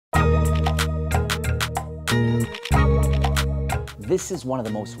This is one of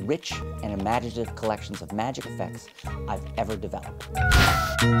the most rich and imaginative collections of magic effects I've ever developed.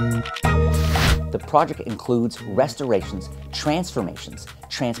 The project includes restorations, transformations,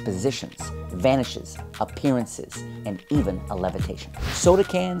 transpositions, vanishes, appearances, and even a levitation. Soda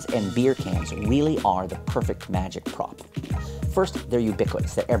cans and beer cans really are the perfect magic prop. First, they're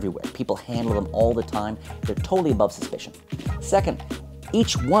ubiquitous, they're everywhere. People handle them all the time, they're totally above suspicion. Second,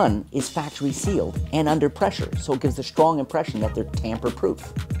 each one is factory sealed and under pressure, so it gives a strong impression that they're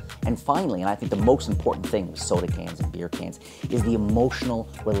tamper-proof. And finally, and I think the most important thing with soda cans and beer cans, is the emotional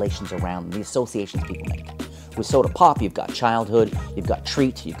relations around them, the associations people make. With soda pop, you've got childhood, you've got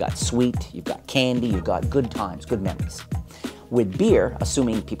treat, you've got sweet, you've got candy, you've got good times, good memories. With beer,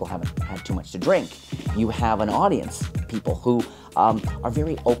 assuming people haven't had too much to drink, you have an audience, people who are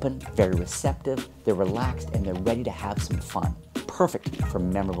very open, very receptive, they're relaxed, and they're ready to have some fun. Perfect for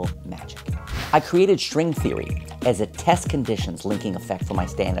memorable magic. I created string theory as a test conditions linking effect for my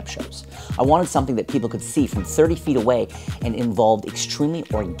stand-up shows. I wanted something that people could see from 30 feet away and involved extremely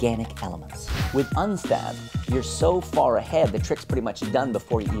organic elements. With Unstab, you're so far ahead, the trick's pretty much done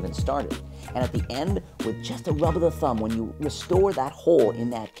before you even started. And at the end, with just a rub of the thumb, when you restore that hole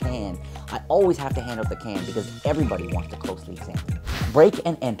in that can, I always have to hand out the can because everybody wants to closely examine it. Break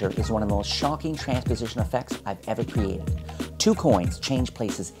and enter is one of the most shocking transposition effects I've ever created. Two coins change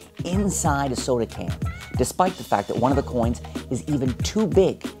places inside a soda can, despite the fact that one of the coins is even too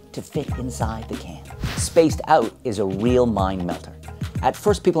big to fit inside the can. Spaced out is a real mind melter. At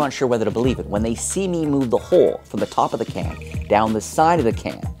first, people aren't sure whether to believe it. When they see me move the hole from the top of the can down the side of the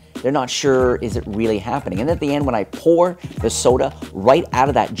can, they're not sure, is it really happening? And at the end, when I pour the soda right out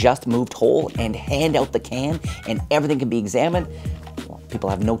of that just moved hole and hand out the can and everything can be examined, well, people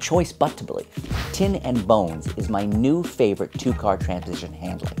have no choice but to believe. Tin and Bones is my new favorite two-card transposition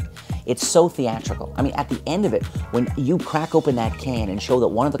handling. It's so theatrical. I mean, at the end of it, when you crack open that can and show that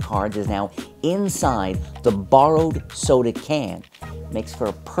one of the cards is now inside the borrowed soda can, makes for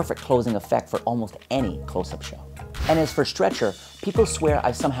a perfect closing effect for almost any close-up show. And as for Stretcher, people swear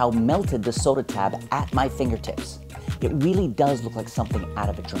I've somehow melted the soda tab at my fingertips. It really does look like something out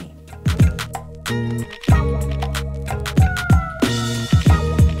of a dream.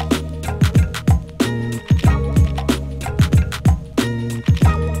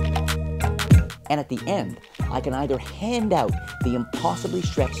 And at the end, I can either hand out the impossibly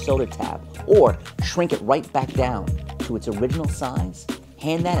stretched soda tab or shrink it right back down to its original size,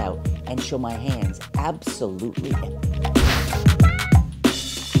 hand that out, and show my hands absolutely empty.